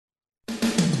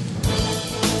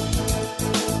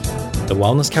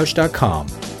thewellnesscouch.com,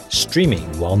 streaming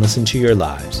wellness into your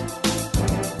lives.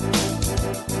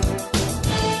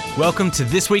 Welcome to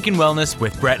This Week in Wellness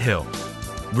with Brett Hill.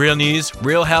 Real news,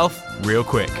 real health, real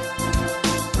quick.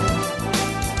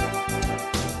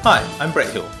 Hi, I'm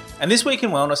Brett Hill, and this week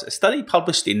in wellness, a study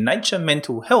published in Nature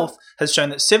Mental Health has shown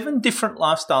that 7 different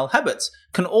lifestyle habits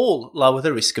can all lower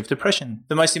the risk of depression.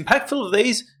 The most impactful of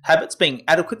these habits being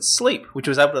adequate sleep, which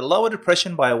was able to lower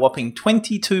depression by a whopping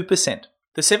 22%.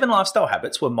 The 7 lifestyle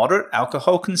habits were moderate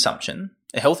alcohol consumption,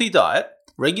 a healthy diet,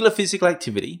 regular physical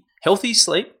activity, healthy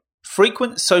sleep,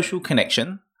 frequent social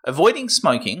connection, avoiding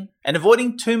smoking, and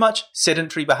avoiding too much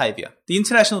sedentary behaviour. The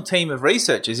international team of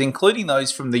researchers, including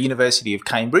those from the University of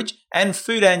Cambridge and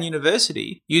Fudan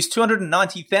University, used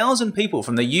 290,000 people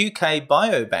from the UK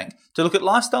Biobank to look at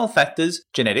lifestyle factors,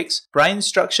 genetics, brain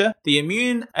structure, the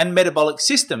immune and metabolic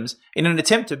systems in an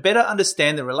attempt to better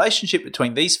understand the relationship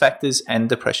between these factors and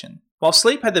depression. While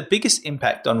sleep had the biggest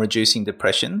impact on reducing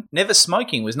depression, never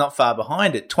smoking was not far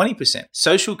behind at 20%,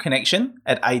 social connection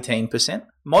at 18%,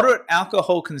 moderate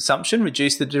alcohol consumption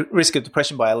reduced the risk of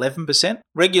depression by 11%,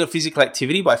 regular physical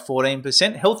activity by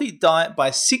 14%, healthy diet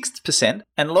by 6%,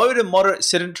 and low to moderate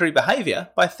sedentary behaviour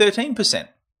by 13%.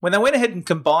 When they went ahead and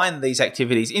combined these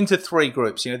activities into 3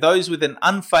 groups, those with an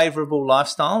unfavourable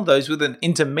lifestyle, those with an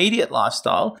intermediate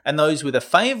lifestyle, and those with a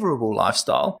favourable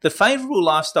lifestyle, the favourable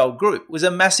lifestyle group was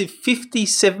a massive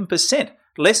 57%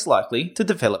 less likely to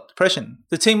develop depression.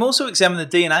 The team also examined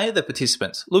the DNA of the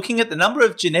participants, looking at the number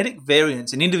of genetic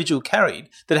variants an individual carried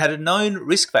that had a known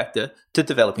risk factor to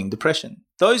developing depression.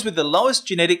 Those with the lowest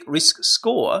genetic risk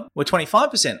score were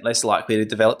 25% less likely to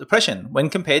develop depression when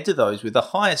compared to those with the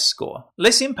highest score,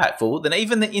 less impactful than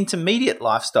even the intermediate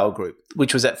lifestyle group,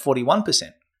 which was at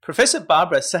 41%. Professor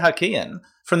Barbara Sahakian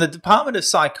from the Department of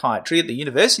Psychiatry at the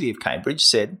University of Cambridge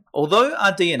said, "Although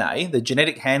our DNA, the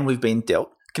genetic hand we've been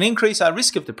dealt, can increase our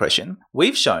risk of depression,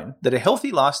 we've shown that a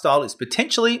healthy lifestyle is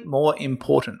potentially more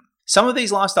important. Some of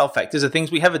these lifestyle factors are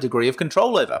things we have a degree of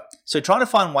control over, so trying to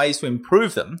find ways to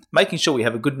improve them, making sure we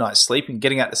have a good night's sleep and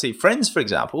getting out to see friends, for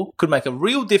example, could make a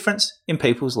real difference in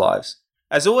people's lives."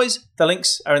 As always, the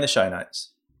links are in the show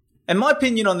notes. And my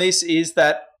opinion on this is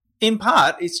that in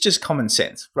part, it's just common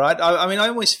sense, right? I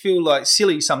almost feel like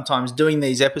silly sometimes doing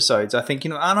these episodes. I think,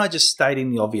 aren't I just stating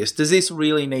the obvious? Does this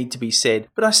really need to be said?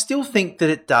 But I still think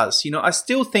that it does. I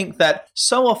still think that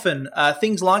so often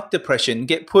things like depression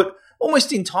get put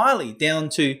almost entirely down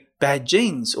to bad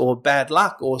genes or bad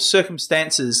luck or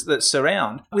circumstances that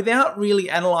surround without really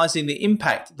analysing the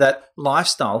impact that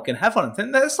lifestyle can have on it.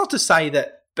 And that's not to say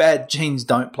that bad genes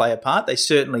don't play a part. They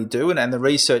certainly do, and the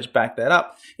research back that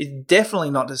up. It's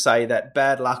definitely not to say that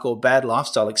bad luck or bad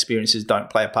lifestyle experiences don't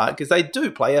play a part, because they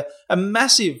do play a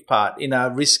massive part in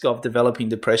our risk of developing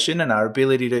depression and our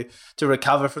ability to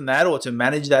recover from that or to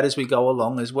manage that as we go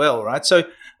along as well, right? So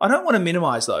I don't want to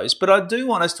minimize those, but I do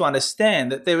want us to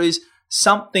understand that there is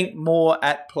something more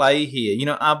at play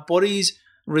here. Our body's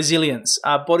resilience,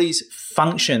 our body's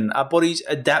function, our body's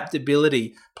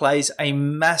adaptability plays a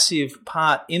massive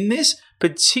part in this,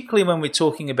 particularly when we're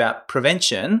talking about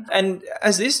prevention. And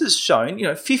as this has shown,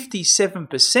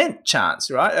 57%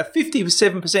 chance, right? A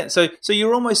 57%. So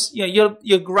you're almost,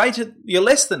 you're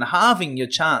less than halving your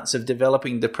chance of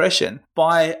developing depression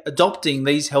by adopting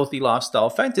these healthy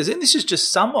lifestyle factors. And this is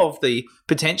just some of the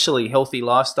potentially healthy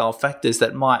lifestyle factors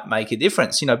that might make a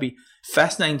difference. Be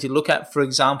fascinating to look at, for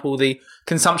example, the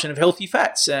consumption of healthy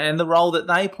fats and the role that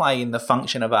they play in the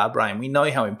function of our brain. We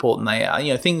know how important they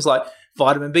are. Things like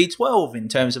vitamin B12 in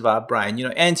terms of our brain,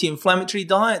 anti-inflammatory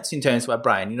diets in terms of our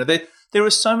brain. There are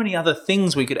so many other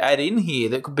things we could add in here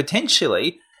that could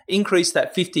potentially increase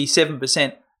that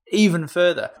 57% even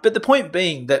further. But the point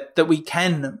being that we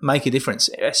can make a difference,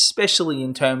 especially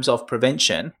in terms of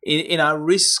prevention, in our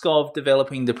risk of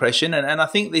developing depression. And I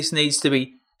think this needs to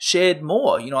be shared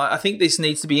more. I think this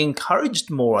needs to be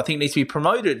encouraged more. I think it needs to be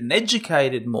promoted and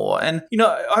educated more. And,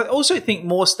 I also think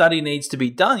more study needs to be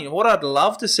done. What I'd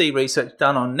love to see research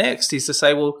done on next is to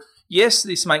say, well, yes,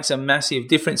 this makes a massive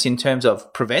difference in terms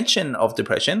of prevention of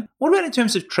depression. What about in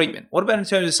terms of treatment? What about in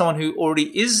terms of someone who already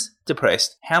is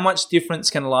depressed? How much difference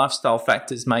can lifestyle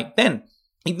factors make then?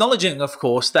 Acknowledging, of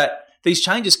course, that these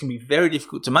changes can be very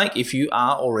difficult to make if you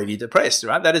are already depressed,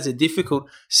 right? That is a difficult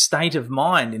state of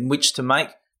mind in which to make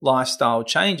lifestyle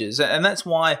changes. And that's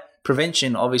why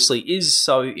prevention obviously is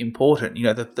so important.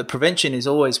 The prevention is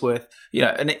always worth,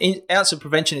 an ounce of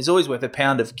prevention is always worth a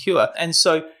pound of cure. And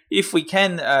so if we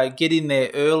can get in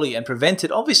there early and prevent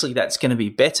it, obviously that's going to be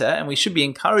better, and we should be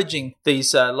encouraging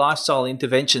these lifestyle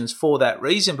interventions for that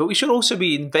reason. But we should also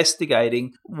be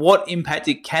investigating what impact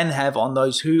it can have on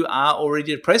those who are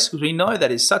already depressed, because we know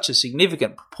that is such a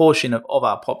significant proportion of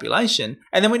our population.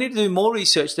 And then we need to do more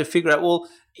research to figure out, well,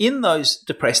 in those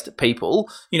depressed people,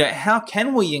 how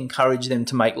can we encourage them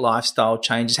to make lifestyle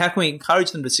changes? How can we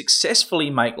encourage them to successfully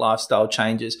make lifestyle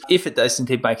changes if it does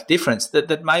indeed make a difference?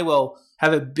 That may well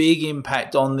have a big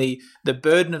impact on the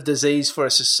burden of disease for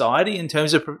a society in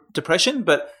terms of depression,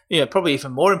 but probably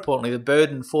even more importantly, the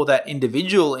burden for that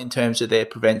individual in terms of their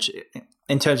prevention,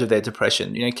 in terms of their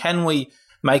depression. Can we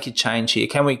make a change here?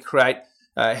 Can we create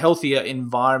a healthier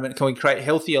environment? Can we create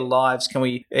healthier lives? Can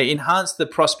we enhance the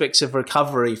prospects of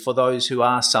recovery for those who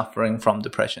are suffering from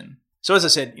depression? So as I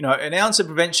said, an ounce of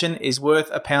prevention is worth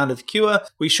a pound of cure.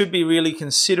 We should be really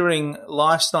considering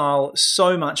lifestyle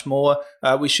so much more.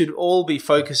 We should all be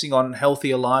focusing on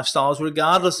healthier lifestyles,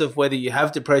 regardless of whether you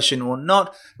have depression or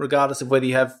not, regardless of whether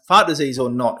you have heart disease or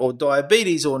not, or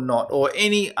diabetes or not, or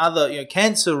any other,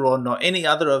 cancer or not, any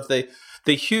other of the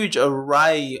huge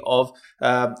array of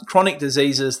chronic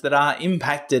diseases that are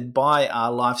impacted by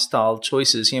our lifestyle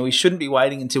choices. We shouldn't be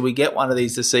waiting until we get one of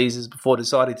these diseases before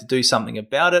deciding to do something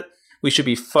about it. We should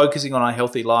be focusing on our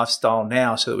healthy lifestyle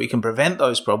now so that we can prevent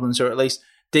those problems, or at least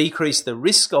decrease the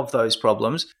risk of those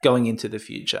problems going into the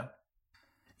future.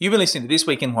 You've been listening to This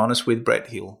Week in Wellness with Brett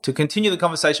Hill. To continue the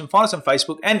conversation, find us on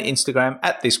Facebook and Instagram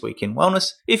at This Week in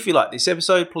Wellness. If you like this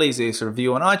episode, please leave us a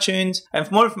review on iTunes. And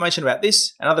for more information about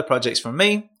this and other projects from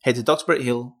me, head to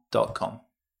drbretthill.com.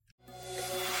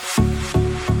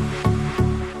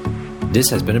 This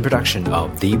has been a production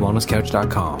of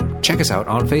TheWellnessCouch.com. Check us out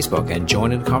on Facebook and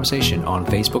join in the conversation on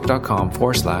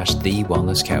Facebook.com/The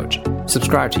Wellness Couch.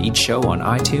 Subscribe to each show on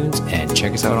iTunes and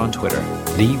check us out on Twitter.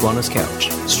 The Wellness Couch,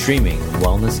 streaming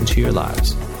wellness into your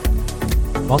lives.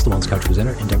 Whilst the Wellness Couch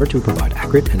presenter endeavor to provide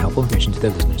accurate and helpful information to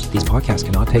their listeners, these podcasts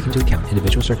cannot take into account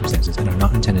individual circumstances and are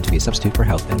not intended to be a substitute for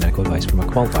health and medical advice from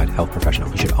a qualified health professional.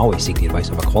 You should always seek the advice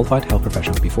of a qualified health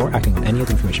professional before acting on any of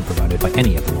the information provided by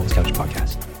any of the Wellness Couch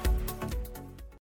podcasts.